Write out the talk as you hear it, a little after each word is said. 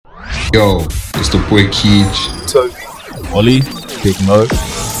Yo, it's the boy Keej, Toby, Ollie, Big Mo,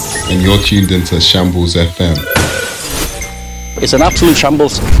 and you're tuned into Shambles FM. It's an absolute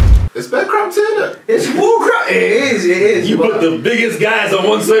shambles. It's Bear Crampton, isn't it? It's Warcraft. It is. You put the biggest guys on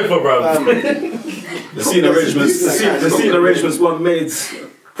one sofa, bro. the seating arrangements weren't made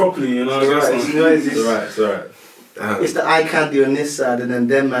properly, you know. It's noisy. It's alright. It's the eye candy on this side and then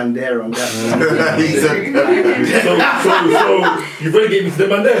them man there on that side. So you relegate me to the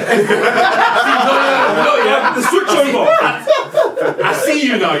man there? no, yeah, the switch over. I see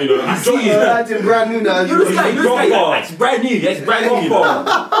you now, you know. I see you. It's brand new now. It's brand new. It's brand new.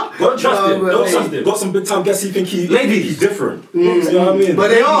 Don't trust him. Don't trust him. Got some big time guests you think he's different. You know what I mean? But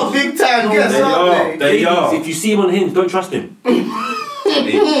they are big time guests, aren't they? They are. If you see him on Hinge, don't trust him.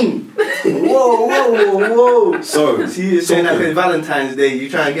 Whoa. So, see, you're saying that for Valentine's Day, you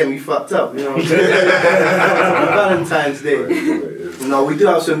trying to get me fucked up, you know what I'm saying? Valentine's Day. No, we do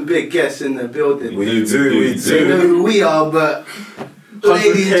have some big guests in the building. We You do. know who we are, but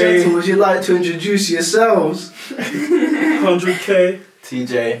ladies and gentlemen, would you like to introduce yourselves? 100k.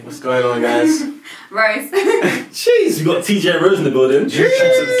 TJ, what's going on, guys? Rose. Jeez, you got TJ Rose in the building.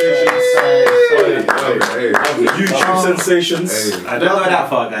 YouTube sensations. I don't go that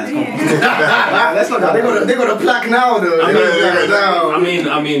far, guys. Come on. That's not that. They got a plaque now, though. I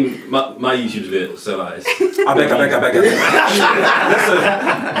mean, my YouTube's lit, so like. I beg.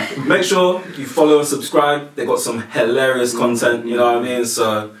 Listen, make sure you follow and subscribe. They got some hilarious content, you know what I mean?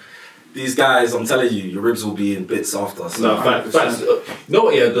 So, these guys, I'm telling you, your ribs will be in bits after. So No, facts. No,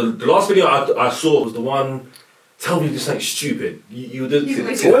 yeah, the last video I saw was the one. Tell me just like stupid. You did.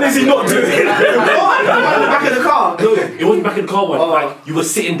 What is he not doing? Back in the car. No, it wasn't back in the car one. Oh. Like you were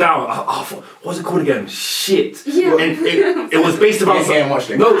sitting down. What was it called again? Shit. Yeah. And it was based about. Yeah, watch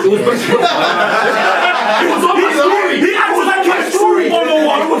it. No, it was based. It was on my story. He acted like my story. Oh no,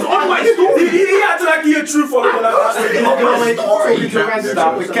 it was on my story. He acted like he a true follower.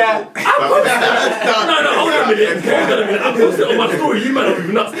 Stop with cat. No, hold on a minute. I posted it on my story. You might not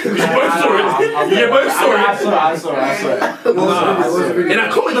be nuts. You both saw it. You both saw it. I saw it. And I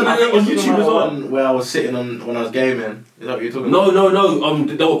commented on it on YouTube as well. Where I was sitting on when I was gaming. Is that what you're talking about? No.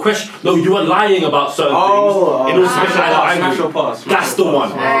 There were questions. No, you were lying about certain things. In order to make sure I Smash or pass. That's the one.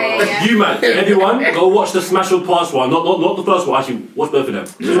 Yeah. You man, everyone, go watch the Smash or Pass one. Not the first one. Actually, watch both of them.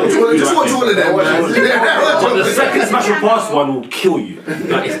 Just watch all of them, man. But the second Smash or Pass one will kill you.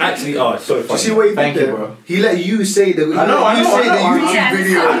 Like it's actually it's so You funny. see what he Thank did you, there? bro. He let you say the Yeah. YouTube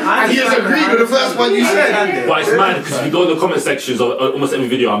video. And he has agreed with the first one you said. But it's mad because if you go in the comment sections of almost every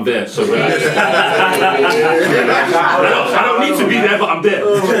video, I'm there. So I don't need to be there, but I'm there.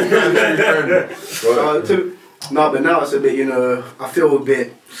 But now it's a bit, I feel a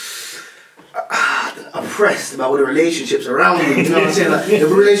bit oppressed about all the relationships around me. You know what I'm saying? Like the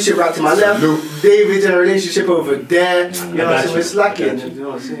relationship right to my left, David's in a relationship over there. You know what I'm saying? We're slacking. You know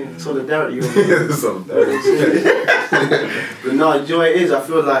what I'm saying? Solidarity. But no, you know what it is? I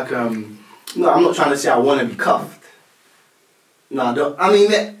feel like I'm not trying to say I want to be cuffed. No, I don't. I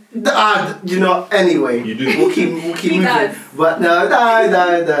mean, anyway. You do. We'll keep He moving. does. But no. A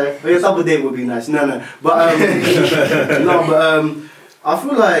double date would be nice. No. But I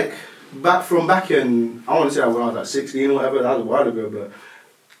feel like back in, I want to say when I was like 16 or whatever, that was a while ago, but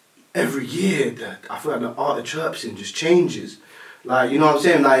every year I feel like the art of chirping just changes. Like, you know what I'm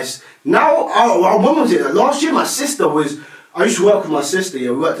saying? Like, when was it? Like, last year I used to work with my sister,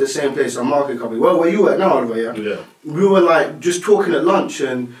 yeah, we worked at the same place, a marketing company. Well, where you work now, Oliver, yeah? Yeah. We were like just talking at lunch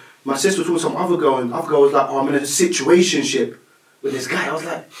and my sister was talking to some other girl and the other girl was like, I'm in a situationship with this guy. I was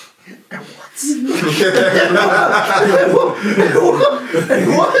like, what?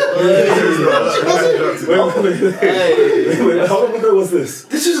 Wait, how long ago was this?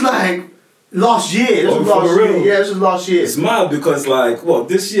 This was like last year. This was last year. It's mad because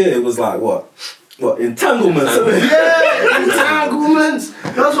this year it was like what entanglements. Yeah, entanglements.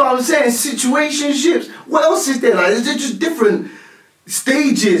 That's what I'm saying. Situationships. What else is there? Like, there's just different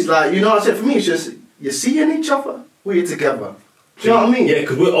stages. Like, you know what I'm saying? For me, it's just you're seeing each other, we're together. Do you know what I mean? Yeah,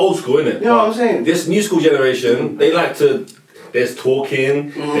 because we're old school, innit? You know what I'm saying? This new school generation, they like to. There's talking,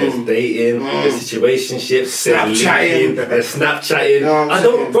 there's dating, there's situationships, Snapchatting. there's Snapchatting. You know what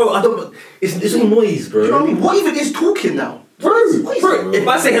I'm saying? It's all noise, bro. Do you know what I mean? What even is talking now? Bro, if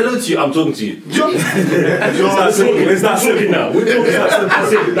I say hello to you, I'm talking to you. It's not talking now. We're talking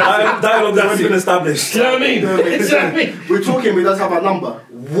that's it. Dialogue that's been established. Do you know what I mean? We're talking, we don't have our number.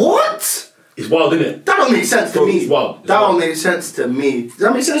 What? It's wild, isn't it? That don't make sense to Bro, me. it's wild. It's That wild. don't make sense to me. Does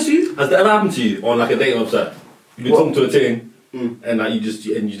that make sense to you? Has that ever happened to you on like a dating website? You've been talking to a thing and like you just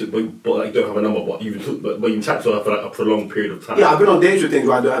but like you don't have a number, but you chat to her for like a prolonged period of time. Yeah, I've been on dates with things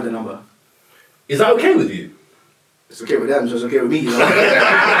where I don't have the number. Is that okay with you? It's okay with them, so it's okay with me. You know?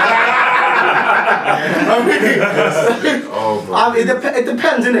 It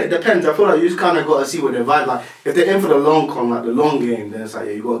depends, innit? It depends. I feel like you just kind of got to see what their vibe like. If they're in for the long game, then it's like,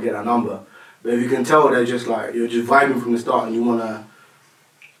 yeah, you got to get that number. But if you can tell they're just like, you're just vibing from the start and you want to,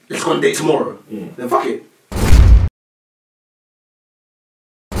 let's go on a date tomorrow, then fuck it.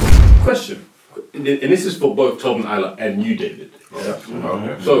 Question, and this is for both Tom and Isla and you, David. Yeah?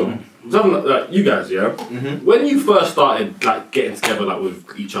 Okay. So, something like you guys, yeah. When you first started like getting together like with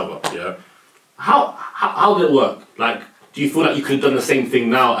each other, yeah. How did it work? Like, do you feel like you could have done the same thing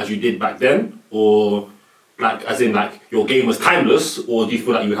now as you did back then, or like as in like your game was timeless, or do you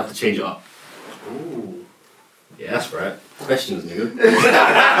feel like you would have to change it up? Ooh. Yeah, that's right. Questions, nigga.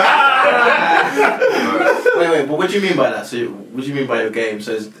 Wait, but what do you mean by that? So, what do you mean by your game?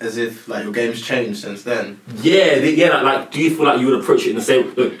 So, as if like your game's changed since then? Yeah. Like, do you feel like you would approach it in the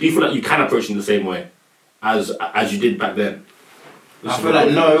same? Do you feel like you can approach it in the same way as you did back then? I feel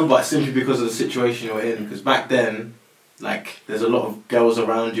like no, but simply because of the situation you're in. Because back then, like, there's a lot of girls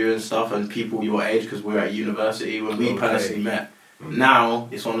around you and stuff, and people your age. Because we're at university when we personally met. Now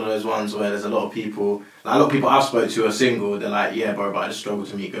it's one of those ones where there's a lot of people. Like, a lot of people I've spoke to are single. They're like, yeah, bro, but I just struggle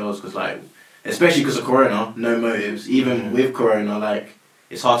to meet girls because, like, especially because of Corona, no motives. Even with Corona, like,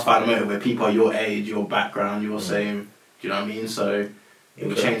 it's hard to find a motive where people are your age, your background, your same. Do you know what I mean? So it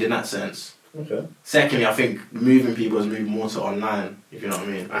would change in that sense. Okay. Secondly, I think moving people has moved more to online. If you know what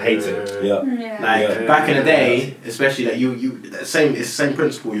I mean. I hate it. Yeah. Like back in the day, especially like it's the same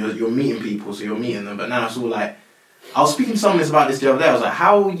principle. You're meeting people, so you're meeting them. But now it's all like, I was speaking to someone about this the other day. I was like,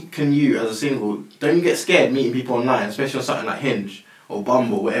 how can you, as a single, don't you get scared meeting people online, especially on something like Hinge or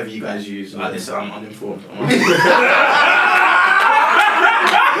Bumble, whatever you guys use? Like, listen, I'm uninformed. I'm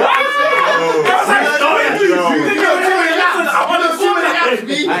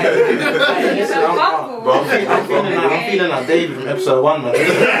feeling like David from episode 1, man.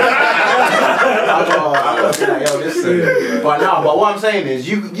 But what I'm saying is,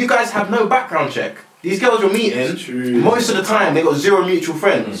 you guys have no background check. These girls you're meeting, most of the time they got 0 mutual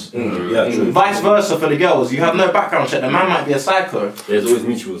friends. Vice versa for the girls, you have no background check. The man might be a psycho. There's always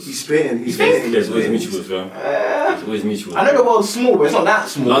mutuals. He's spitting. There's always mutuals, bro. There's always mutuals. I know the world's small, but it's not that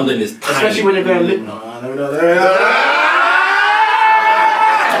small. London is tiny. Especially when you're going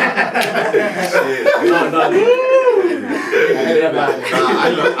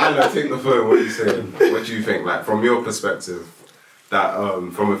I take the phone. What are you saying? What do you think? Like, from your perspective, that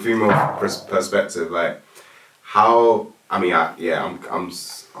from a female perspective, like how? I mean,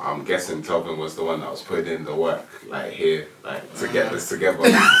 I'm guessing Kelvin was the one that was putting in the work, like here, like to get this together.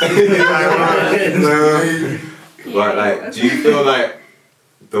 But like, do you feel like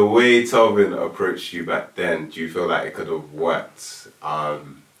the way Kelvin approached you back then? Do you feel like it could have worked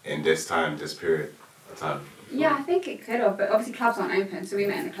in this period of time? Yeah, I think it could have, but obviously clubs aren't open, so we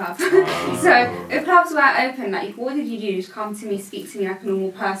met in the club. So if clubs were open, like, what did you do? Just come to me, speak to me like a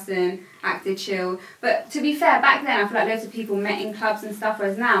normal person, acted chill. But to be fair, back then I feel like loads of people met in clubs and stuff,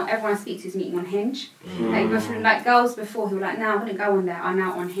 whereas now everyone I speak to is meeting on Hinge. Like girls before who were like, no, I wouldn't go on there, are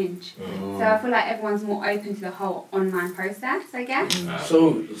now on Hinge. So I feel like everyone's more open to the whole online process, I guess.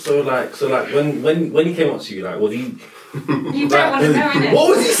 So like when he came up to you, like, was he? You don't want to know, innit? What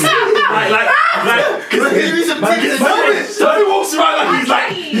was he saying? like, Give me some tips. So he walks around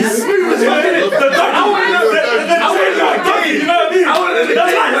like he's smooth as fuck, innit? I wouldn't like, you know what I mean? I wouldn't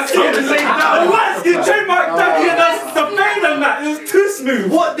like skin the same time. The light skin trademark ducky and that's the fade and that. It was too smooth.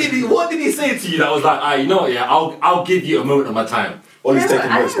 What did he say to you that was like, you know what, yeah, I'll give you a moment of my time? Or he's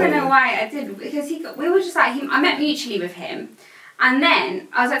taking I don't even know why I did, because we were just like, I met mutually with him. And then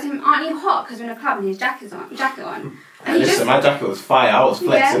I was like to him, aren't you hot? Because we're in a club and his jacket on. And listen, my jacket was fire. I was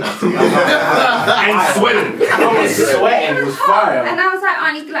flexing after and sweating. I was sweating. It was fire. And I was like,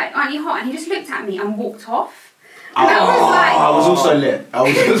 aren't you hot? And he just looked at me and walked off. And I was also lit. All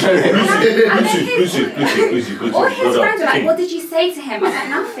his friends were like, what did you say to him? I was like,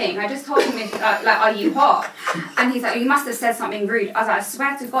 nothing. I just told him, like, are you hot? And he's like, you must have said something rude. I was like, I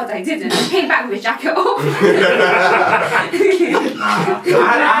swear to God I didn't. He came back with his jacket off. I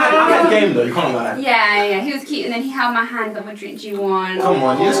had game though, you can't lie. Yeah, he was cute. And then he held my hand, like, what drink do you want? Come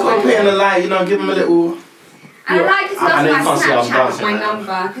on, you just got to put in a lie, give him a little... And I like his my Snapchat with my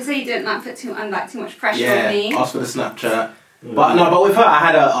number, because he didn't like put too much pressure on me. Ask for the Snapchat. But with her, I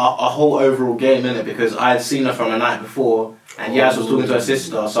had a whole overall game in it, because I had seen her from the night before, and Yaz was talking to her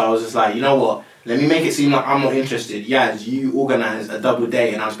sister, so I was just like, you know what? Let me make it seem like I'm not interested. Yaz, you organise a double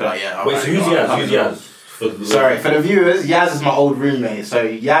date, and I was like, yeah. Wait, so who's Yaz? Sorry, for the viewers, Yaz is my old roommate. So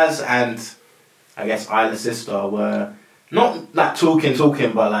Yaz and I guess Isla's sister were not like talking,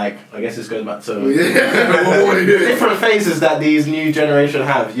 but like I guess this goes back to different phases that these new generation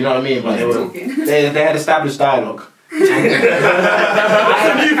have. You know what I mean? But they had established dialogue. That's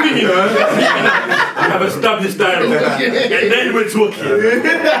a new thing, you know. We have established dialogue, and then we're talking.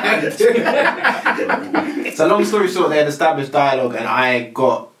 So long story short, they had established dialogue, and I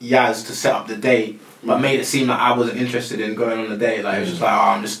got Yaz to set up the date, but made it seem like I wasn't interested in going on the date. Like it was just like, oh,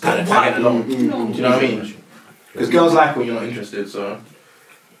 I'm just kind of tagging along. Do you know what I mean? Because girls like when you're not interested. So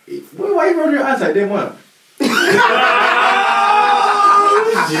why are you rolling your eyes? Like it didn't work.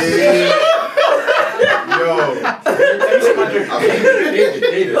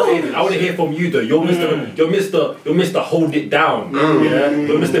 David, I want to hear from you though. You're Mr. Hold It Down. Yeah,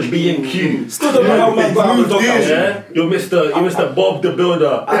 you're Mr. B&Q. Yeah, you're Mr. Bob the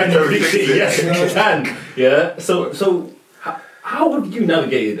Builder. Can you fix it? Yes, you can. Yeah. So how would you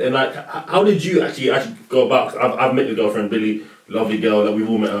navigate it? And like, how did you actually go about? I've met your girlfriend Billy, lovely girl. That we've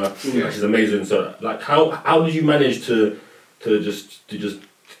all met her. Yeah. She's amazing. So like, how did you manage to just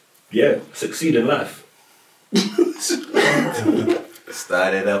succeed in life?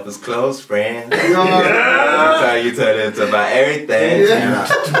 Started up as close friends. That's how you turn into about everything.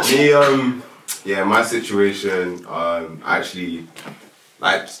 My situation, actually,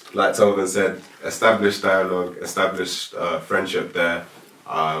 like Tobin said, established dialogue, established friendship there.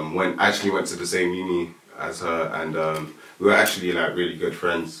 Went to the same uni as her, and we were actually like really good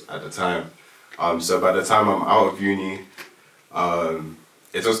friends at the time. So by the time I'm out of uni,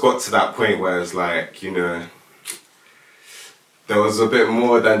 it just got to that point where it's like, you know, there was a bit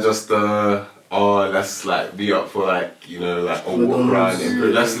more than just let's like be up for like, you know, like a walk around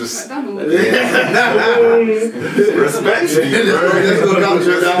and let's just respect me, bro.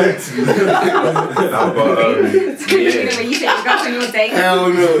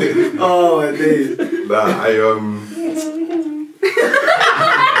 Hell no. Oh my days.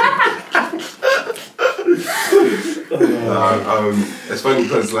 It's funny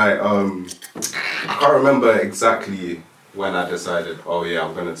because like I can't remember exactly when I decided, oh yeah,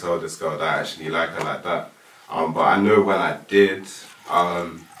 I'm gonna tell this girl that I actually like her like that. But I know when I did.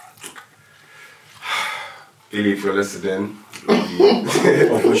 Billy, if you're listening, love you.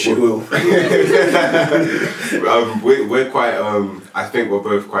 Of course you will. We're quite. I think we're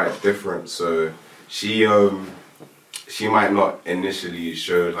both quite different. So she might not initially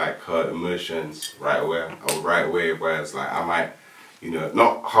show like her emotions right away, whereas like I might, you know,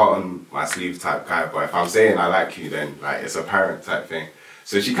 not heart on my sleeve type guy, but if I'm saying I like you, then like it's apparent type thing.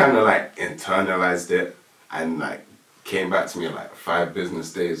 So she kind of like internalized it and like came back to me in like 5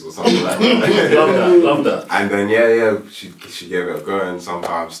 business days or something like that. Love that. And then she gave it a go, and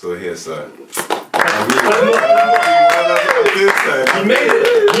somehow I'm still here. So you made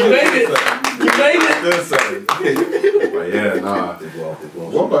it. But yeah, nah.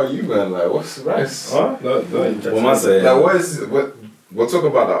 What about you, man? Like, what's rice? Huh? No, what am I saying? Like, we'll talk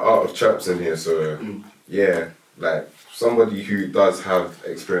about the art of chaps in here. So yeah, like somebody who does have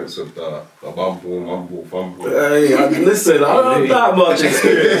experience with the bumble, mumble, fumble. Hey, listen, I don't have that much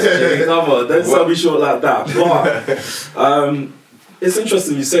experience. Come on, don't sell me short like that. But it's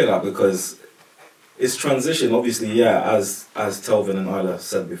interesting you say that because it's transition. Obviously, yeah, as Telvin and Isla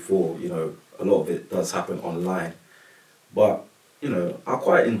said before, you know, a lot of it does happen online. But, you know, I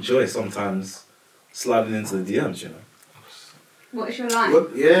quite enjoy sometimes sliding into the DMs, you know. What's your line?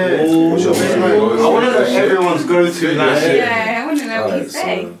 What's your best line? I want to know everyone's go-to line. Yeah, I want to know what you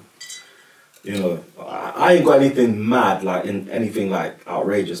say. So, you know, I ain't got anything mad, like anything like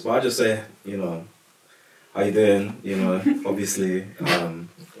outrageous, but I just say, you know, how you doing? You know, obviously,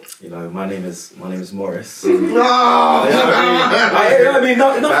 you know, my name is Morris. No! I mean,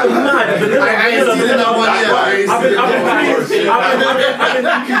 nothing mad.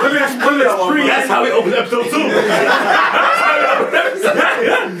 That's how we open episode 2. You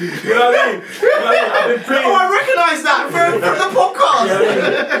know what I mean? I've been pretty. Oh, I recognise that from the podcast.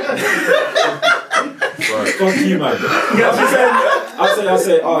 Fuck you, man. I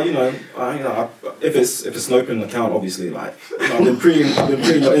say, oh, you know, if it's an open account, obviously, like, you know, I've been pre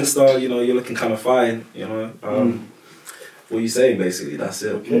your Insta, you know, you're looking kind of fine, you know. What are you saying, basically? That's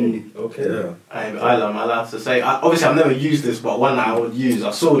it. Okay. Yeah. I'm allowed to say. Obviously, I've never used this, but one that I would use.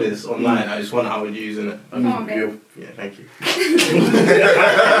 I saw this online. I just one that I would use, and yeah, thank you. Yeah,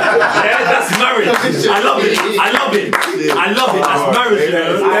 that's marriage. I love it. That's marriage.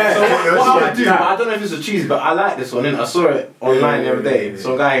 So what I would do, I don't know if it's a cheese, but I like this one. I saw it online the other day.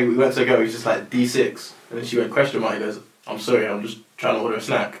 Some guy we went to go, he's just like D6, and then she went question mark. He goes, "I'm sorry, I'm just trying to order a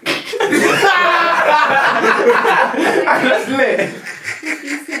snack." That's lit.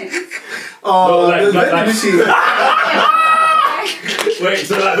 56. Oh, like- the like- vending machine. Wait,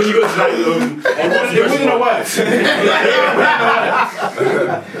 so like when you go to like It wouldn't have worked.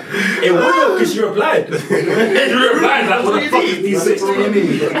 it wouldn't because you replied. You replied like what the fuck is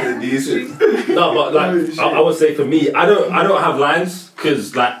D6? No, but like I would say for me, I don't have lines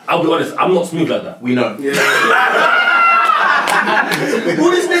because like I'll be honest, I'm not smooth like that. We know. All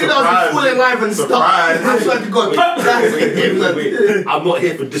this nigga does is fall in life and stuff. I swear to God. That's it. Wait, I'm not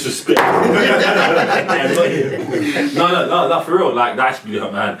here for disrespect. I'm not here. No, for real. Like that's really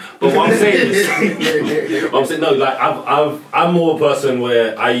hurt, man. But what I'm saying is, no. Like I'm more a person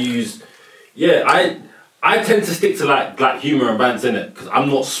where I use, I tend to stick to like humor and bands in it because I'm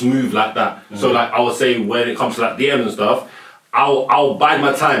not smooth like that. So like I would say when it comes to like DMs and stuff, I'll bide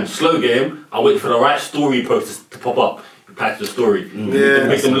my time, slow game. I'll wait for the right story post to pop up. Patch the story,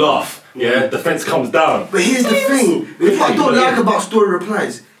 make them laugh. Yeah, the fence comes down. But here's the thing. What I don't like about story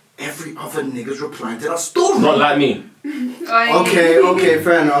replies, every other nigga's replying to that story. Not like me. Okay,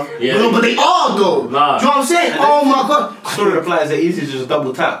 fair enough. Yeah. No, but they are though. Nah. Do you know what I'm saying? Oh my God. Story replies are easy to just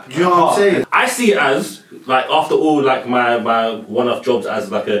double tap. Do you know what I'm saying? I see it as like after all like my one-off jobs as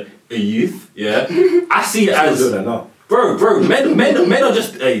like a youth. Yeah, I see it as. Bro, men are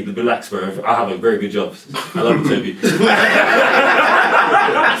just, hey, relax, bro. I have a very good job. I love you, Toby.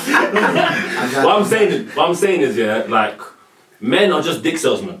 What I'm saying is, yeah, like, men are just dick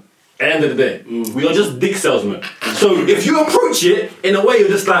salesmen. At the end of the day, we are just dick salesmen. So if you approach it in a way, you're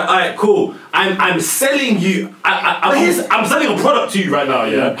just like, all right, cool. I'm selling you. I'm selling a product to you right now,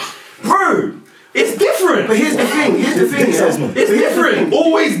 yeah, bro. It's different. But here's the thing. It's different.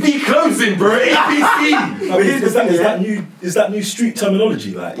 Always be closing, bro. ABC. But is that new street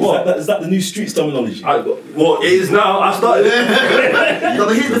terminology? Like, is that the new streets terminology? Well, it is now. I started. No,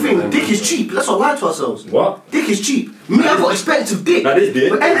 but here's the thing. Dick is cheap. Let's not lie to ourselves. What? Dick is cheap. Me, I've got expensive dick. That is dick.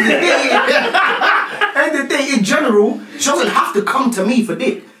 But end of the day, in general, she doesn't have to come to me for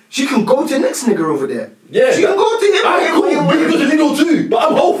dick. She can go to the next nigga over there. Yeah. She can go to him. Cool. You can go to Lidl too, but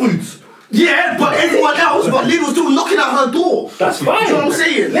I'm Whole Foods. Yeah, but everyone else, but Lidl's still knocking at her door. That's fine. Do you know what I'm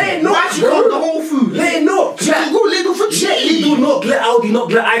saying? Let it knock, Why she bro. come to Whole Foods? Let it knock. She can go Lidl for cheap. Let Lidl knock, let Aldi knock,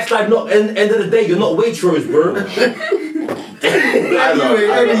 let Iceland knock. End of the day, you're not Waitrose, bro.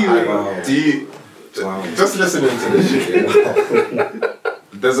 Anyway. Do you just listening to this shit? Yeah?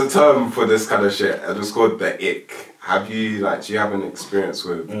 There's a term for this kind of shit, and it's called the ick. Do you have an experience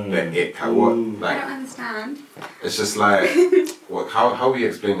with the ick? I don't understand. It's just like, how are we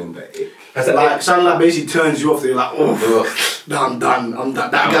explaining the ick? Like something like basically turns you off. You're like, oh, I'm done. I'm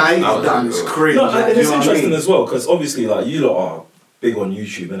done. That guy is done. It's crazy. No, and Do you it's know what I interesting mean? as well because obviously, like, you lot are big on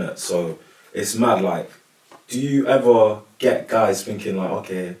YouTube, innit? So it's mad. Like, do you ever get guys thinking like,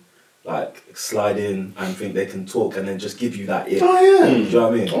 okay, like slide in and think they can talk and then just give you that ick? Oh yeah. Do you know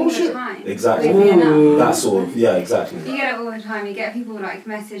what I mean? All the time. Exactly. Weirdly enough. That sort of, yeah, exactly. You get it all the time. You get people like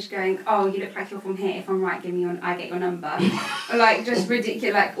message going, "Oh, you look like you're from here. If I'm right, I get your number." Or like just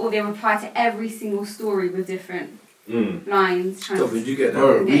ridiculous. Like, or they reply to every single story with different lines. So did you get that?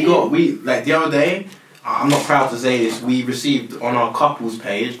 Bro, we like the other day, I'm not proud to say this, we received on our couples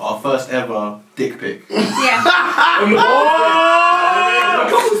page our first ever dick pic. Yeah.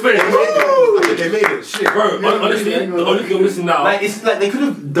 They made it. Shit. Bro, honestly, the only thing you're missing now. Like it's like they could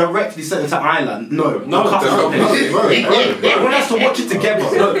have directly sent it to Ireland. No, No, They want us to watch it together.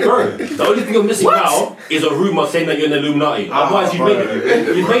 No, bro, the only thing you're missing now is a rumour saying that you're an Illuminati. Otherwise, you've made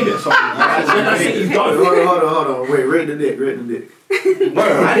it. You've made it. That's it, you've done it. Hold on. Wait, rate the dick. I didn't see it.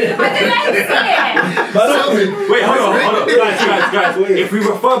 Wait, hold on. Guys. If we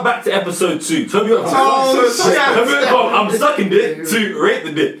refer back to episode 2, Toby, I'm sucking dick to rate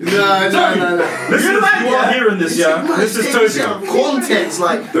the dick. No. Listen, you are hearing this, yeah? This is Toby. Context,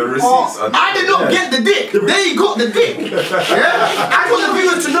 like The receipts are. I did not get the dick. They got the dick. Yeah? I want the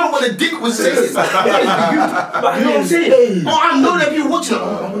viewers to know what the dick was saying. You know what I'm saying? Oh, I know that you're watching it. Oh, I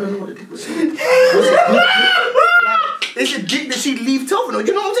want to know what the dick was saying. Was it good? Is it dick that she leave tough? You know what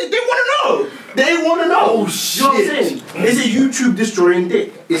I'm saying? They want to know. They want to know. Oh, shit. You know what I'm saying? Is it YouTube destroying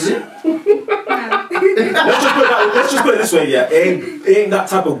dick? Is it? Let's just put it this way, yeah. It ain't that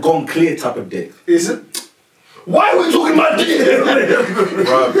type of gone clear type of dick. Is it? Why are we talking about dick?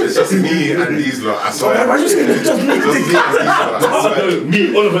 Bro, it's just me and these lot. I swear. Just me and these lot, I swear. Me,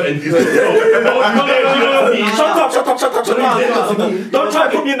 Oliver, and these. Shut up. Don't try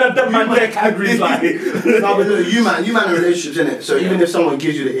to put me in that dead man dick category. Like. No, but look, you man are relationships, innit? So even if someone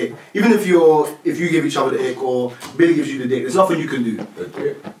gives you the ick, even if you give each other the ick or Billy gives you the dick, there's nothing you can do.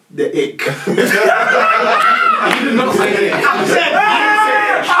 The ick. You did not say it.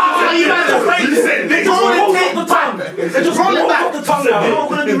 You man just Just roll it back. The tongue You know out.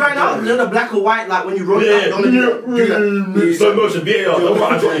 what I'm gonna do right now? You know the black or white, like when you roll it back, don't do that. Slow motion, VAR. I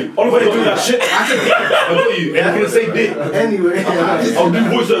got you. Oliver, you do that shit. I got you. And you're gonna say dick. Anyway, I'll do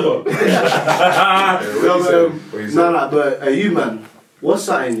voiceover. no, but you man, what's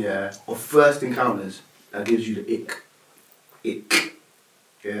something of first encounters that gives you the ick? Ick.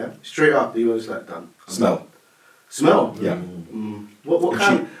 Yeah, straight up, you was like done. Smell. Smell. Yeah. What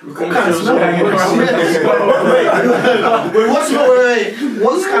kind of smell? Wait, what smell? Wait.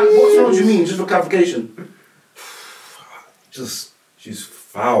 What smell do you mean? Just for clarification. Just, she's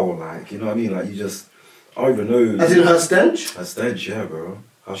foul, like, you know what I mean? Like, you just, I don't even know. As in her stench? Her stench, yeah, bro.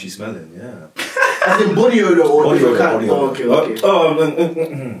 How's she smelling? Yeah. As in body odor or Body odor, cat? body odor. Oh,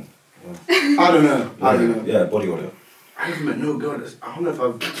 okay. I don't know. Yeah, body odor. I haven't met no girl that's, I don't know if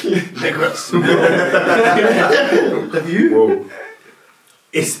I've digressed. Have you? Whoa.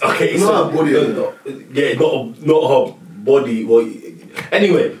 It's okay. It's Not a body odor. Yeah, not her body. Well,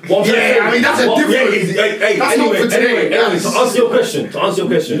 anyway, what I'm saying. I mean, that's a difference. That's not for today. Anyway, to answer your question. You don't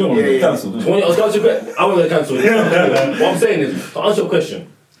want to cancel. I want to cancel. What I'm saying is, to answer your question,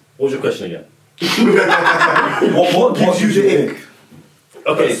 what was your question again? What gives you the ick?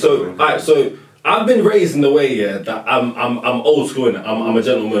 Okay, so I've been raised in the way that I'm old school and I'm a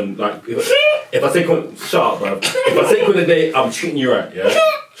gentleman. Like if I take one, shut up, bro. If I take one a date, I'm treating you right. Yeah.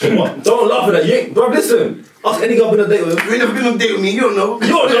 So what? Don't laugh at that. You ain't, bro. Listen. Ask any girl I've been on a date with. You ain't never been on a date with me. You don't know. You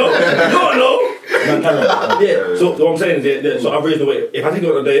don't know. Yeah. So what I'm saying is, yeah, so I've raised the way. If I take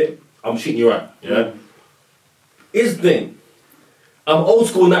you on a date, I'm treating you right. Yeah. Here's the thing. I'm old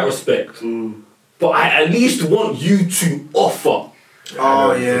school in that respect, but I at least want you to offer.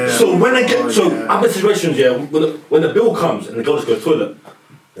 Oh yeah. So when I get I'm in situations when the bill comes and the girl just goes toilet.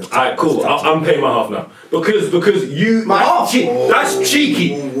 Alright, cool. I'm paying my half now because you that's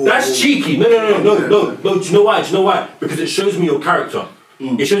cheeky. That's cheeky. No. Do you know why? Because it shows me your character.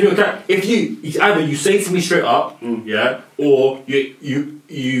 It shows me your character. If it's either you say to me straight up, yeah, or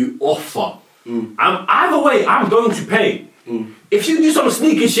you offer. Either way, I'm going to pay. If you do some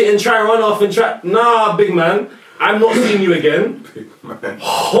sneaky shit and try and run off and try, nah, big man. I'm not seeing you again.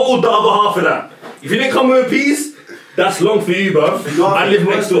 Hold the other half of that. If you didn't come with a piece, that's long for you, bruv. I live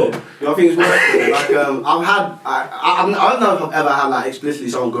next door. You know, I think it's worse. Like I don't know if I've ever had like explicitly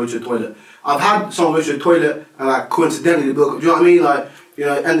someone go to the toilet. I've had someone go to the toilet and like coincidentally the bill. Do you know what I mean? Like, you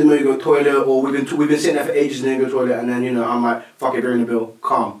know, end of the meal you go to the toilet, or we've been sitting there for ages and then go to the toilet, and then you know I'm like, fuck it, they're in the bill,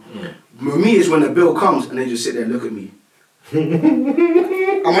 calm. With me, it's when the bill comes and they just sit there and look at me.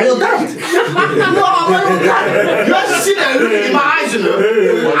 Am I your dad? No, am I your dad? You have to sit there and look in my eyes, you know.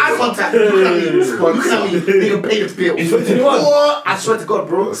 Eye contact. Look at me. Nigga, pay the bill. It's 21. Oh, I swear to God,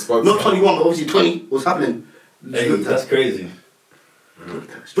 bro. Not 21, but obviously 20. What's happening? Hey, that's crazy.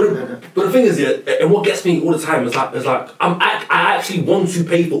 But the thing is, and what gets me all the time is like I actually want to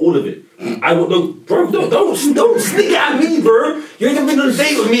pay for all of it. I would don't sneak at me, bro. You ain't been on a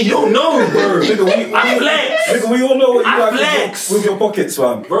date with me. You don't know, bro. I flex. Nigga, we all know what you I like flex with your pockets,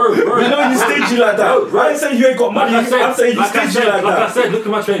 fam. Bro. We know you stingy like that. I ain't saying you ain't got money. I'm saying you stingy like that. Like I said, look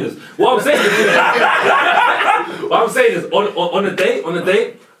at my trainers. What I'm saying is, on a date,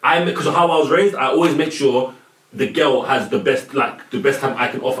 because of how I was raised, I always make sure the girl has the best time I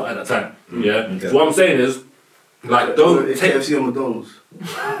can offer at that time. Yeah. Okay. So what I'm saying is, like, don't take KFC or McDonald's.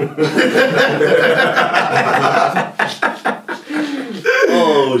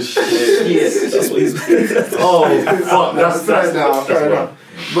 Oh shit! Yes, that's what he's. Oh fuck! That's fair enough.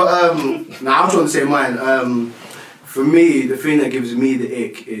 But I'm trying to say mine. For me, the thing that gives me the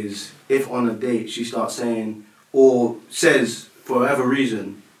ick is if on a date she starts saying or says for whatever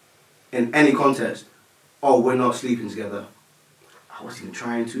reason in any context, "Oh, we're not sleeping together." I wasn't even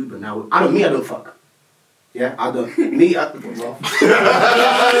trying to, but now I don't fuck. Yeah, I don't. Me, I don't.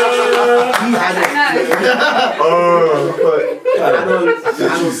 I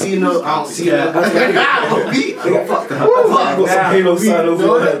don't see no. I don't fuck.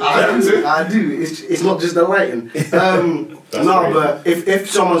 I do. It's not just the lighting. No, but if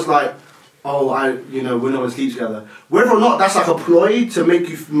someone's like, oh, we're not gonna sleep together. Whether or not that's like a ploy to make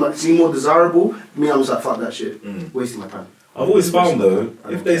you seem more desirable, me, I'm just like, fuck that shit. Wasting my time. I've always found though,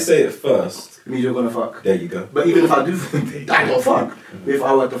 if they say it first, it means you're gonna fuck. There you go. But even if I do, I don't fuck. If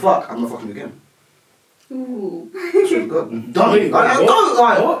I were to fuck, I'm not fucking again. Ooh. Done.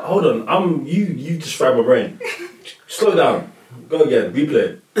 What? Hold on. You just fried my brain. Slow down. Go again.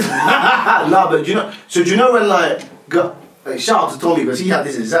 Replay. Nah, but do you know when like shout out to Tommy because he had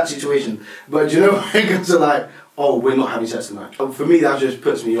this exact situation. But do you know when it comes to like, oh, we're not having sex tonight. For me, that just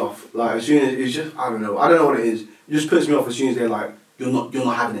puts me off. Like as soon as it's just I don't know what it is. It just puts me off as soon as they're like, you're not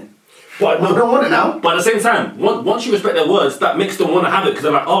having it. But I don't want it now. But at the same time, once you respect their words, that makes them want to have it because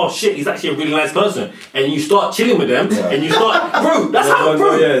they're like, oh shit, he's actually a really nice person, and you start chilling with them, and you start, bro, that's how,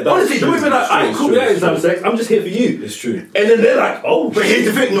 bro. Honestly, you women like, alright, cool, we ain't having sex. I'm just here for you. It's true. And then they're like, oh, But here's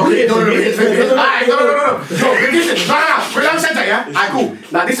the thing. No, here's the thing. Alright, no. Listen, no. Relax, center, yeah. Alright, cool.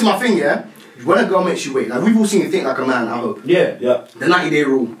 Like this is my thing, yeah. When a girl makes you wait, like we've all seen you think like a man. I hope. yeah. The 90-day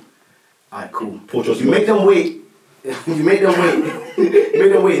rule. Alright, cool. Portugal's You make them wait. You make them wait.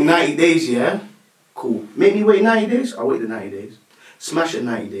 Make them wait 90 days, yeah. Cool. Make me wait 90 days. I'll wait the 90 days. Smash it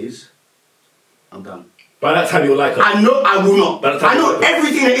 90 days. I'm done. By that time you'll like her. I know I will not. By the time I know you like her.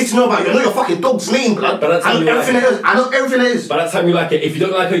 everything there is to know about you. I know your fucking dog's name, blood. By the time I know you like everything her. there is. I know everything there is. By that time you like it, if you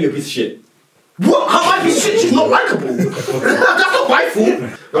don't like her, you're a piece of shit. What? How am I being shit? She's not likable. That's not my fault.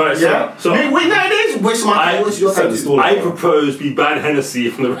 Right, Yeah. so Wait 90 daes. Waste my time. What's your time? I propose we ban Hennessy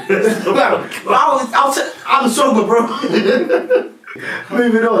from the rest of I'm sober, bro.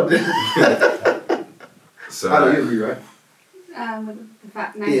 Moving on. So I don't agree, right? With the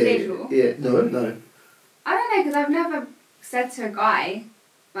fact 90 days rule. Yeah. No. I don't know, because I've never said to a guy,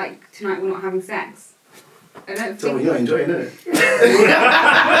 like, tonight we're not having sex. I don't Tell me think. you're not enjoying it. No,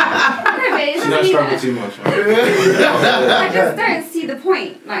 but it You doesn't don't mean struggle that. too much. I just don't see the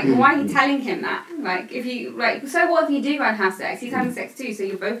point. Like, why are you telling him that? Like, if you, like, so what if you do go and have sex? He's having sex too, so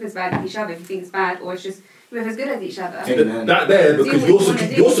you're both as bad as each other if you think it's bad, or it's just you're both as good as each other. that there Do because what you're you wanna secure,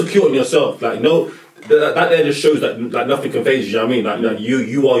 do. you're secure in yourself. Like no, that there just shows that like nothing can phase you. You know what I mean? Like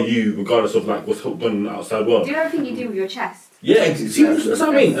you are you regardless of like what's going on in the outside world. Do everything you do with your chest. Yeah, see, that's what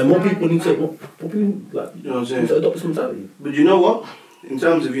I mean. And more people need to, more people like You know what I'm need saying? to adopt this mentality. But you know what? In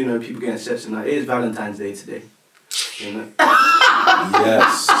terms of, people getting sex and that, it is Valentine's Day today. You know?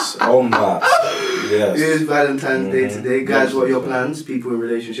 Yes. On that. It Yes. is Valentine's Day today. Guys, what are your plans? People in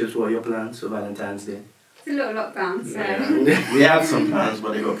relationships, what are your plans for Valentine's Day? It's a little lockdown, so We had some plans,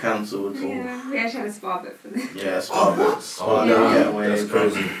 but they got cancelled. yeah, we actually had a spa bit for this. Yeah, Starbucks. Oh, Yeah, no, away. that's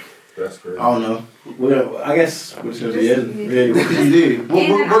crazy. That's crazy. I don't know. I guess we're just gonna be in. Just- Really, what can you do?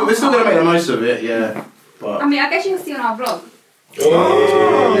 We're still gonna make the most of it, yeah. But I mean, I guess you can see on our vlog. Oh,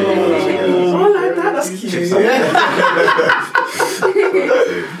 I like that. That's cute.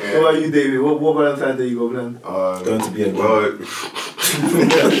 What about you, David? What Valentine's Day you got planned? Going to be a well,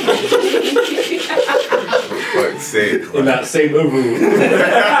 fuck's sake, In that same overall.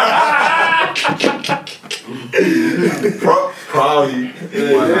 Probably.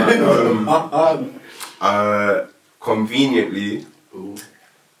 Conveniently,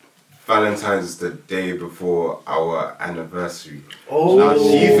 Valentine's is the day before our anniversary. Oh. Now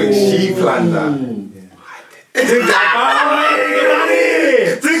she thinks she planned that. Take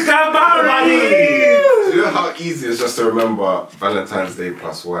that money. Do you know how easy it's just to remember Valentine's Day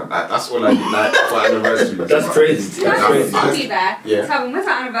 +1? Like, that's all I need like, for anniversary. That's crazy. That's crazy. I'll be there. Yeah. Tell me, when's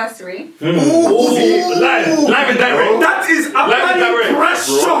our anniversary? Live and direct. That is a Live and direct.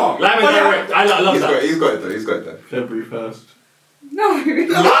 pressure. Live and direct. I love that. He's got it though. He's got it though. February 1st. No.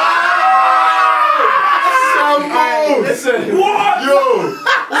 Listen. What? Yo!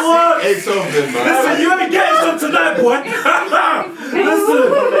 What? Hey, something, man. Listen, you ain't getting some tonight, boy. Listen.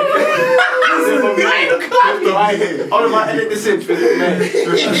 All of my edit this in. You ain't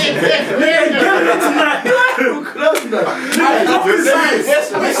getting it tonight.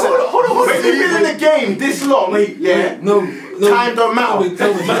 Listen, hold on. When you've been in the game this long, yeah, No. time don't matter.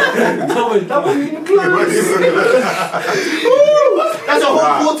 Tell me. That's a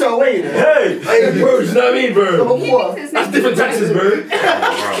whole quarter away, you know. Hey, bro, you know what I mean, bro? He thinks it's That's different taxes, bro.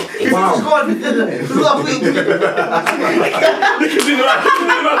 Wow.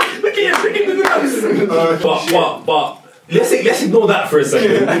 Look at but let's ignore that for a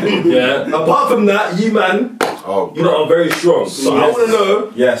second. Yeah. Apart from that, you man, Oh, you know, are very strong. So I want to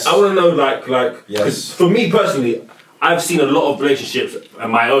know. Yes. I want to know, like, Yes. 'cause for me personally, I've seen a lot of relationships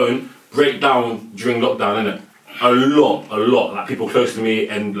and my own break down during lockdown, innit? A lot. Like people close to me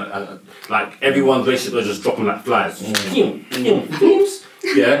and like everyone's relationship was just dropping like flies.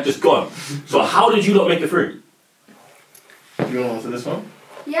 Yeah, just gone. So how did you not make it through? You want to answer this one?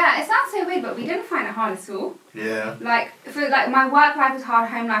 Yeah, it sounds so weird, but we didn't find it hard at all. Yeah. Like, for like my work life was hard,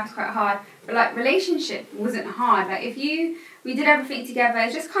 home life was quite hard, but like relationship wasn't hard. Like we did everything together.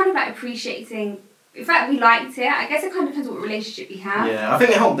 It's just kind of like appreciating. In fact, we liked it. I guess it kind of depends what relationship you have. Yeah, I think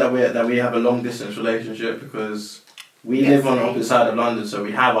it helped that we have a long distance relationship because we live on the opposite side of London, so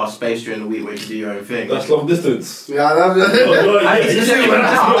we have our space during the week where you can do your own thing. That's long distance. Yeah, that's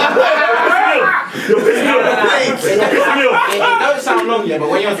You're pissing me off. It don't sound long yet, but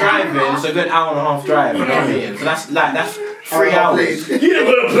when you're driving, it's a good hour and a half drive. You know what I mean? So that's 3 hours. You didn't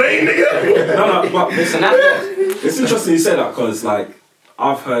go to plane, nigga. No, but Listen, that's it's interesting you say that because like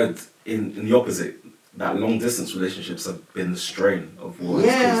I've heard in the opposite, that long distance relationships have been the strain of what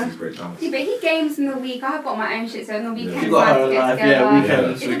has caused these breakdowns. Yeah, but he games in the week. I've got my own shit, so in the weekends You got I her get life, together. yeah,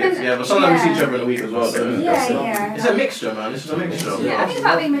 weekends It we get depends- together. Sometimes we see yeah. each other in the week as well. So Yeah. it's a mixture, man. This is a mixture. Yeah, I think it's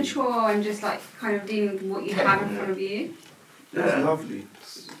about being mature and just like kind of dealing with what you have in front of you. That's lovely.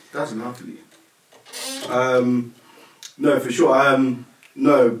 That's lovely. No, for sure.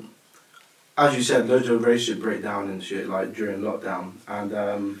 No, as you said, loads of relationship breakdown and shit like during lockdown. And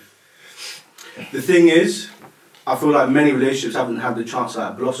the thing is, I feel like many relationships haven't had the chance to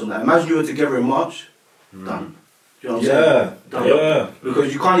like blossom. Like, imagine you were together in March, done. Do you know what I'm saying? Done. Yeah.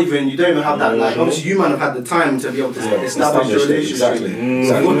 Because you don't even have that. Like, obviously, you might have had the time to be able to establish your relationship.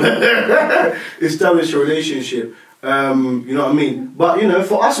 Exactly. Establish a relationship. You know what I mean? But you know,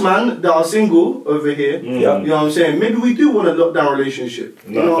 for us, man, that are single over here, you know what I'm saying? Maybe we do want a lockdown relationship.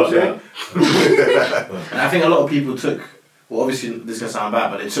 You know what I'm saying? And I think a lot of people took, well, obviously this is gonna sound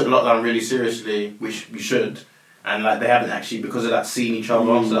bad, but they took lockdown really seriously, which we should, and like they haven't actually, because of that, seen each other.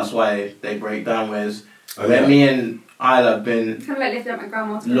 So that's why they break down. Whereas when me and Isla have been Kind of like lifting up my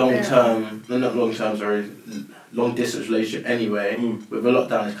grandma's long distance relationship anyway. With a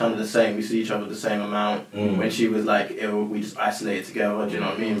lockdown, it's kind of the same. We see each other the same amount. When she was like ill, we just isolated together. Do you know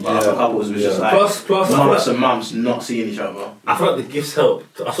what I mean? But other couples was just like months and months not seeing each other. I feel like the gifts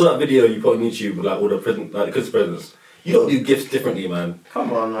helped. I saw that video you put on YouTube with like all the present, like the Christmas presents. You don't do gifts differently, man.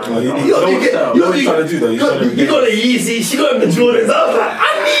 Come on, man. You What are you trying to do though? You got the Yeezy, she got the Jordans. I was like, I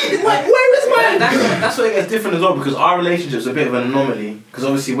need. Where is mine? That's where it gets different as well, because our relationship's a bit of an anomaly. Because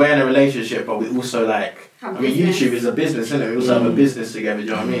obviously we're in a relationship, but we also like, Have I mean, business. YouTube is a business, isn't it? We also have a business together. Do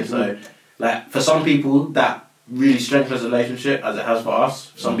you know what I mean? So, like, for some people that really strengthens the relationship, as it has for us.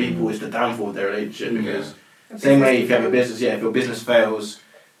 For some people, it's the downfall of their relationship because same way if you have a business, if your business fails,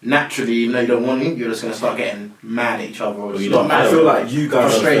 naturally, even though you don't want it, you're just gonna start getting mad at each other. Or you start don't- mad I at feel like you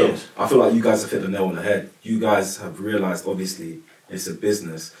guys have frustrated. hit the nail on the head. You guys have realised, obviously, it's a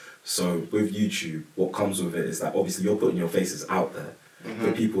business. So with YouTube, what comes with it is that obviously you're putting your faces out there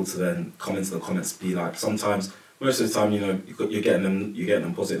for people to then come into the comments, be like, sometimes, most of the time, you know, you're getting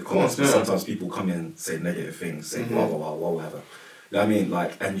them positive comments, but sometimes people come in, say negative things, say blah, blah, blah, whatever. You know what I mean?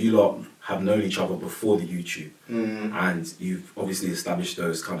 Like, and you lot have known each other before the YouTube, and you've obviously established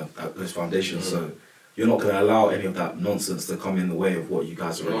those kind of those foundations. So you're not going to allow any of that nonsense to come in the way of what you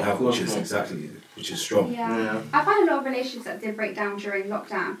guys already have, which is strong. Yeah. I find a lot of relationships that did break down during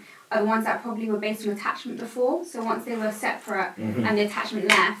lockdown are the ones that probably were based on attachment before. So once they were separate and the attachment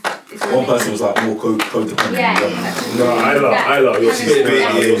left, it's One person was like more codependent. yeah, than the other. exactly. No, I love your spit.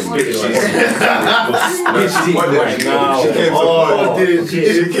 She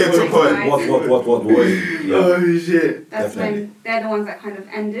came to point. What? Yeah. Oh shit. That's Definitely. when they're the ones that kind of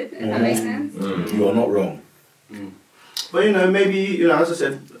ended, if that makes sense. You are not wrong. But you know, maybe, you know, as I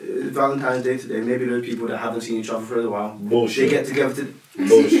said, Valentine's Day today, maybe those people that haven't seen each other for a while, Bullshit. they get together to...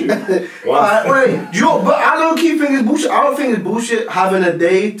 Bullshit. Alright, wait, but I don't keep think it's bullshit. I don't think it's bullshit having a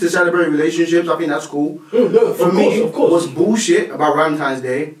day to celebrate relationships. I think that's cool. No, For me, of course. what's bullshit about Valentine's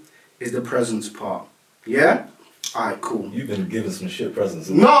Day is the presents part. Yeah? Alright, cool. You've been given some shit presents.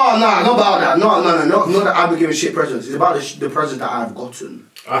 No, not about that. No, not that I've been giving shit presents. It's about the presents that I've gotten.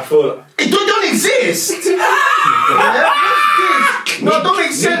 I feel. It don't exist! No, it don't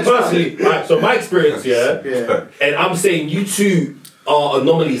make sense. Personally, right, so my experience, Yeah. and I'm saying you two are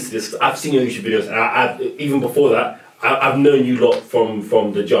anomalies to this. I've seen your YouTube videos, and I've even before that, I've known you lot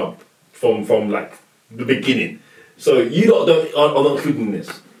from the jump, from like the beginning. So you lot are not including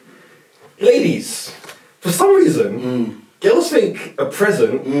this. Ladies, for some reason, girls think a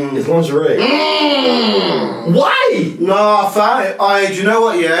present is lingerie. Why? No, fam. Do you know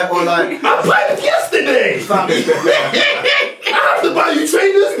what? Yeah, or like. I planned it yesterday. I have to buy you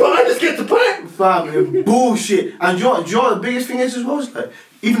trainers, but I just get to play. Fam, bullshit. And do you know what the biggest thing is as well? It's like,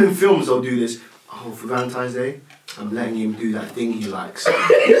 even in films, they'll do this. Oh, for Valentine's Day, I'm letting him do that thing he likes. What?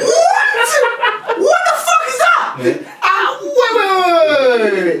 What the fuck is that? Wait.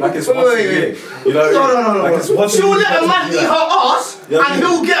 Like it's once a year. You know, No. Like it's once a She'll year. let a man eat her ass, and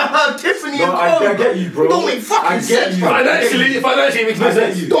he'll get her Tiffany and I get you, bro. Don't make fucking sense. Financially, it makes no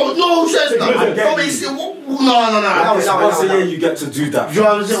sense. Don't no sense. I get Don't make you. sense. No. It's once a year you get to do that. You know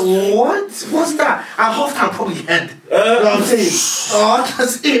what I'm saying? What? What's that? And half time probably head. You know what I'm saying? Oh,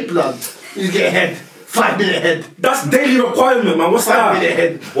 that's it, blood. You get head. 5 minute head. That's daily requirement, man. What's 5 that? minute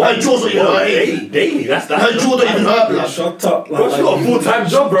head. Her jaws don't even hurt. Daily, that's Her jaw don't even hurt, blood. Shut up. Bro, you got a full-time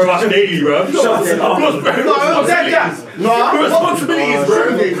job, bro. That's daily, bro. Shut it up. No, that. No, Responsibilities,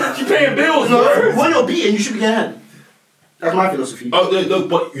 bro. She paying bills, No, bro. when you're beaten, you should be getting head. That's my philosophy. Oh, no,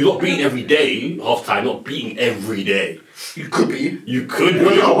 but you're not beating every day, half time, not beating every day. You could be. You could.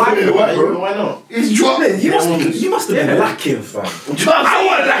 Why not? He's dropping. You must have been lacking, fam. I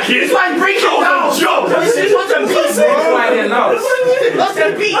want that kid. It's like breaking down. This is what the beats, bro. That's the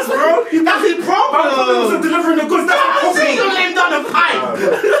beats, bro. That's his problem. Delivering the goods. I'm saying you named down the pipe.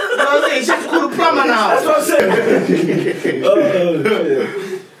 You know what I'm saying? Just call the plumber now. That's what I'm saying.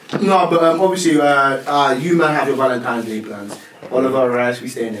 No, but obviously, you man have your Valentine's Day plans. Oliver, Rice, we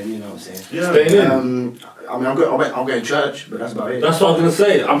staying in. You know what I'm saying? Yeah. Staying in. I mean, I'm going to church, but that's about it. That's what I was gonna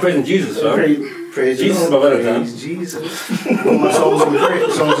say. I'm praising Jesus, fam. Praise Jesus the Lord. is my Valentine. Praise Jesus. All my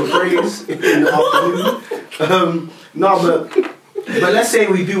songs of praise in the afternoon. No, but let's say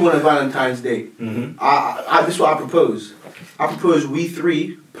we do want a Valentine's Day. Mm-hmm. This is what I propose. I propose we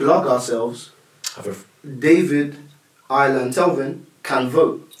three plug ourselves. David, Isla, and Telvin can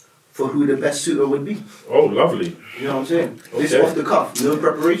vote for who the best suitor would be. Oh, lovely. You know what I'm saying? This is off the cuff, no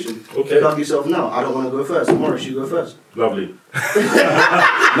preparation. Okay. Plug yourself now. I don't want to go first. Morris, you go first. Lovely. No,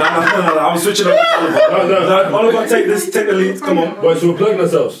 I'm switching up. No, Oliver, take the lead. Come on. Boys, so we're plugging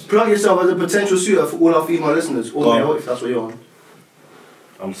ourselves. Plug yourself as a potential suitor for all our female listeners. Or male, if that's what you're on.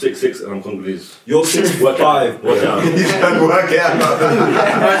 I'm 6'6" and I'm Congolese. You're 6'5". Work it out. You can work it out.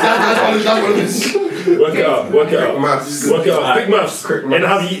 Work it out. Work it out. Maths. Work it out. Quick maths.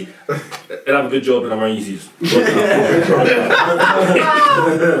 And have a good job and I'm wearing Yeezys.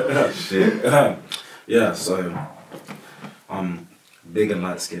 Shit. Yeah, so I'm big and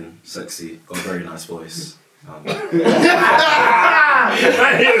light skinned, sexy, got a very nice voice. I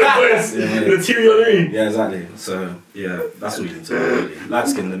hear the voice. The theory. Yeah, exactly. So yeah, that's all you need to know. Really. Light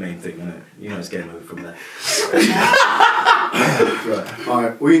skin, the main thing, isn't it? You know, it's getting over from there. Right.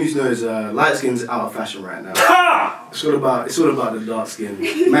 Alright, all you need to know is light skin's out of fashion right now. It's all about the dark skin,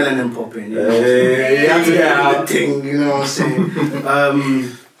 melanin popping. You know what I'm saying? You have to get out the thing. You know what I'm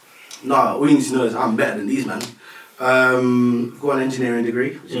saying? All you need to know is I'm better than these man. Got an engineering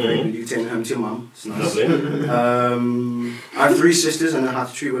degree, which is very good. You can take me home to your mum. It's nice. I have 3 sisters. I know how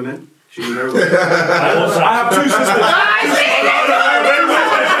to treat women. She did very well. I have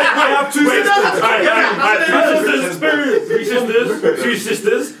 2 sisters. Three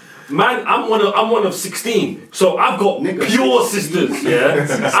sisters. Man, I'm one of 16, so I've got pure sisters. Yeah,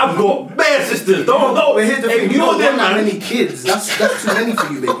 I've got bare sisters. Don't But here's the thing, you ignore don't them, have man. many kids. That's too many for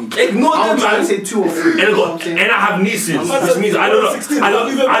you, baby. Ignore I'm them, trying man. to say 2 or 3. And I have nieces, which means I know the.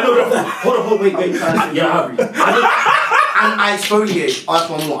 Hold on, wait. And I exfoliate. I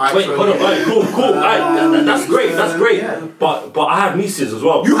want more. Wait, hold on. Right, cool. That's great. Yeah. But I have nieces as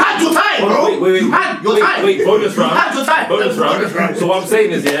well. You had your time, bro. Wait. You had your time. Wait, bonus round. You had your time. Bonus round. So what I'm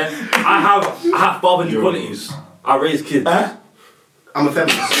saying is, yeah, I have fatherly qualities. I raise kids. I'm a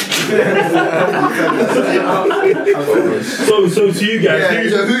feminist. So to you guys,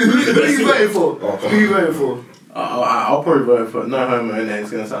 So who are you voting for? Who are you voting for? I'll probably vote for no homo in there.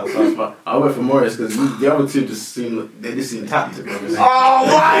 It's gonna sound sus, but I'll vote for Morris because the other two just seem tactical. Oh,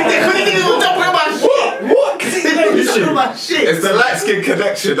 why? They couldn't even talk about shit. What? They talking about shit. It's the light skin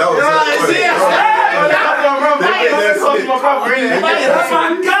connection. That was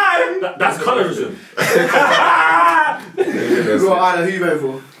that's colorism. Go on, Anna, who you voting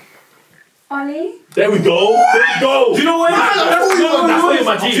for? Ollie? There we go. Do you know why? That's why you're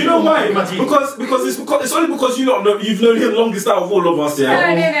my G. Do you know why? My G. Because it's only because you've known him longest out of all of us.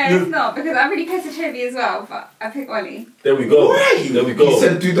 Yeah. No, it's not, because I'm really close to Toby as well, but I pick Ollie. There we go. There we go. He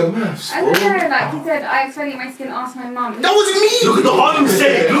said do the maths. I don't know, like he said, I exfoliate my skin, ask my mum. That was me. Look at the Harlem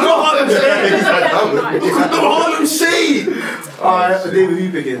Shake. Alright, David, who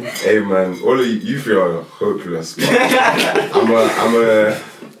you picking? Hey man, all of you three are hopeless. But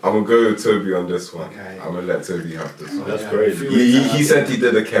I'm gonna go with Toby on this one. Okay. I'm gonna let Toby have this one. That's crazy. He said he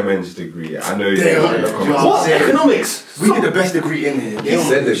did a Chem Eng degree. I know he did. What? Economics? We did the best degree in here. He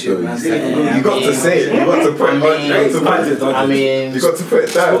said it though. man. He said it. You got to say it. You got to put it. You got to put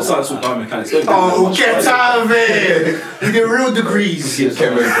it down. What science with biomechanics? Oh, get out of it! We did real degrees.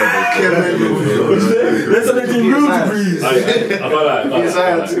 Chem Eng. Let's say they do real degrees.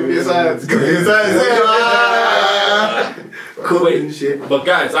 Cooking shit. But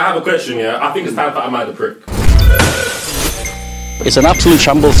guys, I have a question, yeah? I think it's time for Am I the Prick? It's an absolute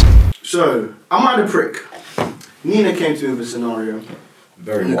shambles. So, I'm at the prick. Nina came to me with a scenario.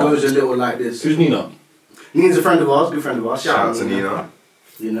 And it goes a little like this. Who's Nina? Nina's a friend of ours, good friend of ours. Shout out to Nina.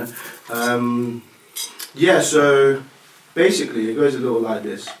 You know. Yeah, so basically it goes a little like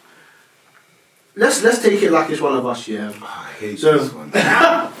this. Let's take it like it's one of us, yeah. I hate So- this one.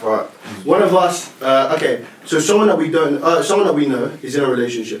 But One of us, okay. So someone that we know is in a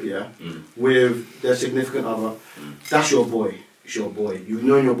relationship, yeah, with their significant other. That's your boy. it's your boy. You've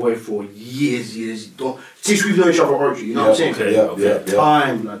known your boy for years. Since we've known each other already, you know what I'm saying? Yeah.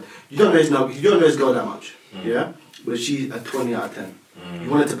 Time, blood. You don't know this girl that much, yeah? But she's a 20 out of 10. You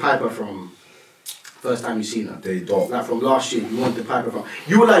wanted to pipe her from first time you seen her. They don't. Like from last year, you wanted to pipe her from.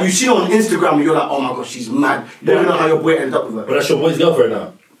 You were like, you see her on Instagram and you're like, oh my god, she's mad. You don't even know how your boy ended up with her. But that's your boy's girlfriend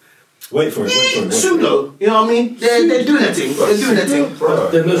now. Wait for it. Pseudo, you know what I mean? They're doing their thing. They're doing their thing.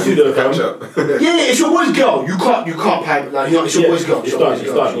 There's no pseudo Catch fam. up. Yeah, it's your boy's girl. You can't pipe like, you know, it's your boy's girl.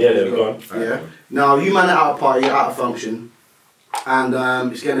 It's done. Yeah, go on. Yeah. Now you man are out of party, out of function, and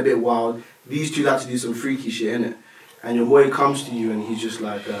it's getting a bit wild. These two like to do some freaky shit, innit? And your boy comes to you and he's just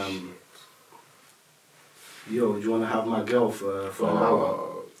like, yo, do you want to have my girl for an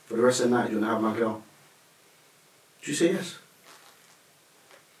hour? For the rest of the night, do you want to have my girl? Do you say yes?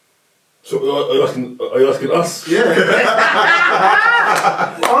 So are you asking us? Yeah.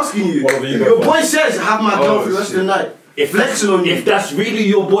 I'm asking you. What have you got Your for? boy says have my girl for the rest of the night. Flexing on you. If that's really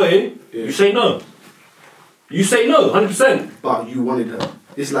your boy, you say no. You say no, 100%. But you wanted her.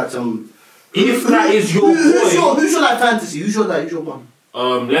 It's like some. If that is your Who's boy, your like fantasy? Who's your one?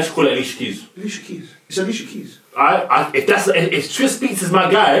 let's call it Alicia Keys. Alicia Keys. It's Alicia Keys. If Tris Beats is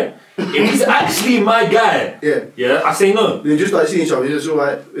my guy, if he's actually my guy, Yeah. I say no. They just like seeing each other. It's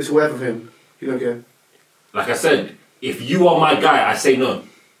alright. It's whatever for him. You don't care. Like I said, if you are my guy, I say no.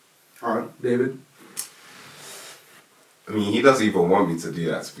 Alright, David. I mean, he doesn't even want me to do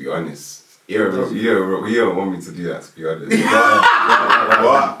that, to be honest. He don't want me to do that, to be honest.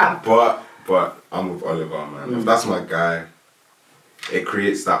 But I'm with Oliver, man. If that's my guy, it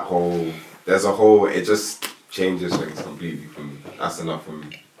creates that whole. It just changes things completely for me. That's enough for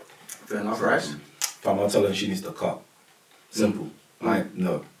me. Fair enough, right? Fam, I'm telling her she needs to cut. Simple. Like,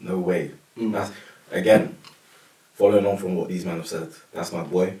 no way. That's, again, following on from what these men have said, that's my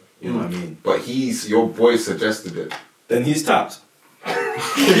boy. You know what I mean? But your boy suggested it. Then he's tapped. He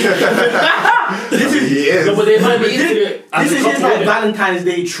is. No, but they might be into it. This is just like Valentine's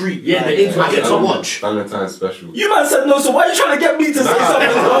Day treat. Yeah, like, the into I get to it. watch. Valentine's special. You man said no, so why are you trying to get me to say something?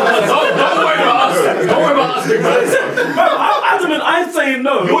 Don't worry about us. Don't worry about us, big man. Bro, I'm adamant, I'm saying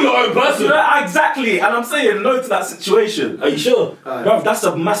no. You're your own person. Yeah, exactly, and I'm saying no to that situation. Are you sure? Bro, that's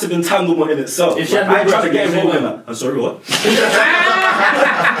a massive entanglement in itself. If she had I ain't been trying to get breastfeeding, involved in that. I'm sorry, what?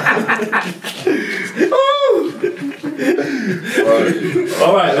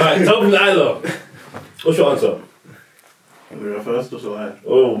 Alright. Tell me Isla. What's your answer? Can we go first or shall I?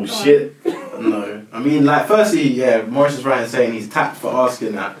 Oh shit. No. I mean, like, firstly, yeah, Morris is right in saying he's tapped for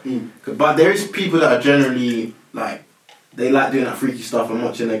asking that. But there is people that are generally, like, they like doing that freaky stuff and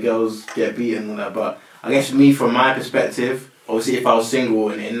watching their girls get beaten and all that. But I guess me, from my perspective, obviously if I was single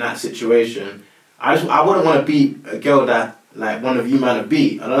and in that situation, I wouldn't want to beat a girl that, like, one of you man have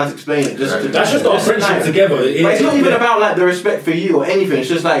beat. I don't have to explain it. That's just our friendship together. But it's not even about, like, the respect for you or anything. It's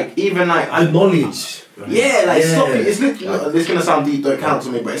just, like, even, like... the knowledge. Yeah, like sloppy. It's literally, this is gonna sound deep, don't count to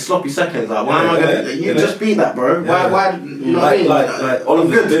me, but it's sloppy seconds. Like, why am I gonna? You just beat that, bro. Why? You know what I mean? Like all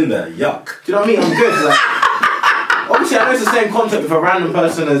of it's been there. Yuck. Do you know what I mean? I'm good. Like, obviously, I know it's the same concept if a random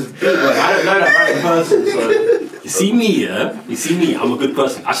person has beat. Like, I don't know that random person, so. You see me, yeah? You see me, I'm a good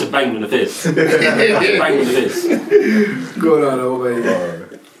person. I should bang him in the face. I should bang him in the face. Go on,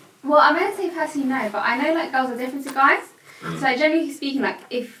 over. Well, I'm going to say personally no, but I know like girls are different to guys. So like, generally speaking, like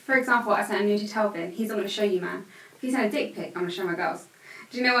if, for example, I sent a nude to Telvin, he's not going to show you, man. If he sent a dick pic, I'm going to show my girls.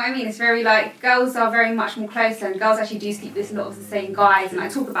 Do you know what I mean? It's very like, girls are very much more closer and girls actually do sleep with a lot of the same guys and I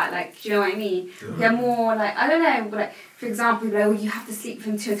talk about like, do you know what I mean? They're more like, I don't know, like for example, like, well, you have to sleep with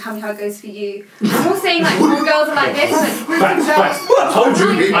him too and tell me how it goes for you. I'm not saying like more girls are like this, like Facts.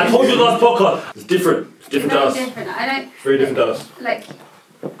 I told you last podcast. It's different. It's different to us. Different. I don't. Very different to us. Like,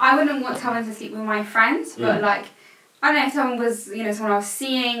 I wouldn't want Telvin to sleep with my friends, but like, I don't know if someone was, you know, someone I was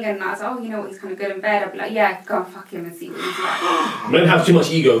seeing and I was like, oh, you know what, he's kind of good in bed. I'd be like, yeah, go and fuck him and see what he's like. Men have too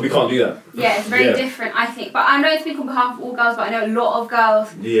much ego. We can't do that. Yeah, it's very different, I think. But I know it's speak on behalf of all girls, but I know a lot of girls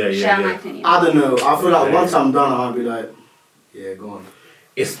share my opinion. I don't know. I feel like once I'm done, I'll be like, yeah, go on.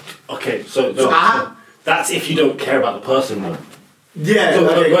 It's okay. So that's if you don't care about the person, though. Yeah. So,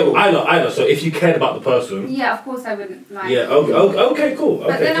 okay, cool. either. So if you cared about the person. Yeah, of course I wouldn't like. Yeah. Okay. Cool.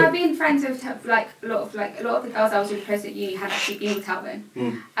 But then I've been friends with like a lot of the girls I was really close at uni had actually been with Telvin,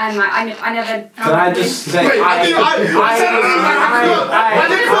 and like I never. Can I just say? Wait, I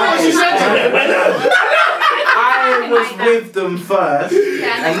was with them first,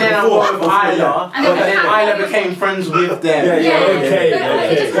 and then I was with Isla, and then Isla became friends with them. Okay.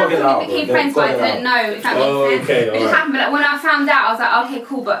 It just get we out, became bro. friends, but I Get didn't know if that Oh, makes sense. okay, It just alright. happened, but like, when I found out, I was like, okay,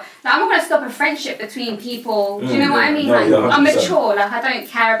 cool, but like, I'm not gonna stop a friendship between people. Do you know what I mean? No, Like, yeah, I'm 100%. mature. Like, I don't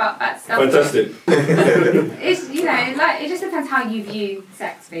care about that stuff. Fantastic. It's like it just depends how you view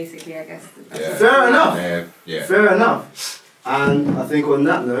sex, basically. I guess. Yeah. Fair enough. Yeah. Fair enough. And I think on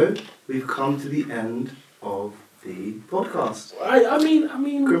that note, we've come to the end of the podcast. I mean.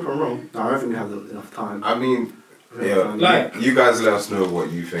 Correct if I'm wrong. No, I don't think we have enough time. I mean, yeah, Like- you guys let us know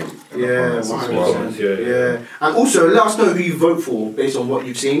what you think. in the Yeah, comments as well. 100%. Yeah. Yeah. And also, let us know who you vote for based on what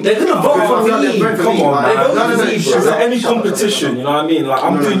you've seen. They're gonna vote Oh, for yeah, me. they're voting for Come me, on, like, man. no, no, no, It's shut up, any shut up, competition, shut up. you know what I mean? Like,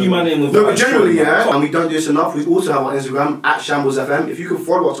 I'm No, doing no, you man in with No, but like, generally, shit, yeah, man. and we don't do this enough. We also have our Instagram at Shambles FM. If you could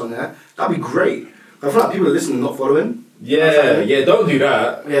follow us on there, that'd be great. I feel like people are listening, not following. Yeah, don't do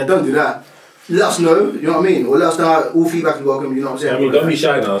that. Yeah, don't do that. Let us know, you know what I mean? Or let us know how all feedback is welcome, you know what I'm saying? I mean, don't be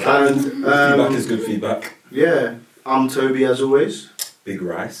shy now. And, Feedback is good feedback. yeah, I'm Toby as always. Big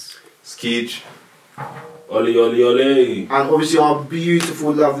rice. Skeech. Oli, oli, oli. And obviously our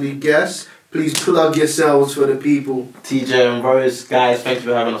beautiful, lovely guests. Please plug yourselves for the people. TJ and Rose, guys, thank you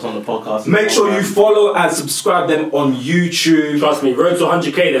for having us on the podcast. Make sure you follow and subscribe them on YouTube. Trust me, road to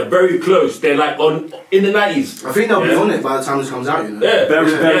 100k, they're very close. They're like in the 90s. I think they'll be Yeah. on it by the time this comes out, you know? Yeah, Very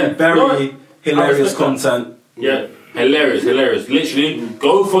No, hilarious I respect content. Yeah, hilarious. Literally,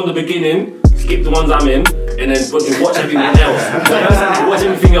 go from the beginning, skip the ones I'm in, and then watch everything else. Watch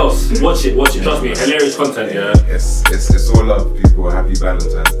everything else. Watch it. Trust me, hilarious content. Yeah. It's all love, people. Happy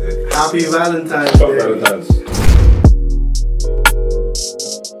Valentine's Day. Happy Valentine's Fuck Day. Valentine's.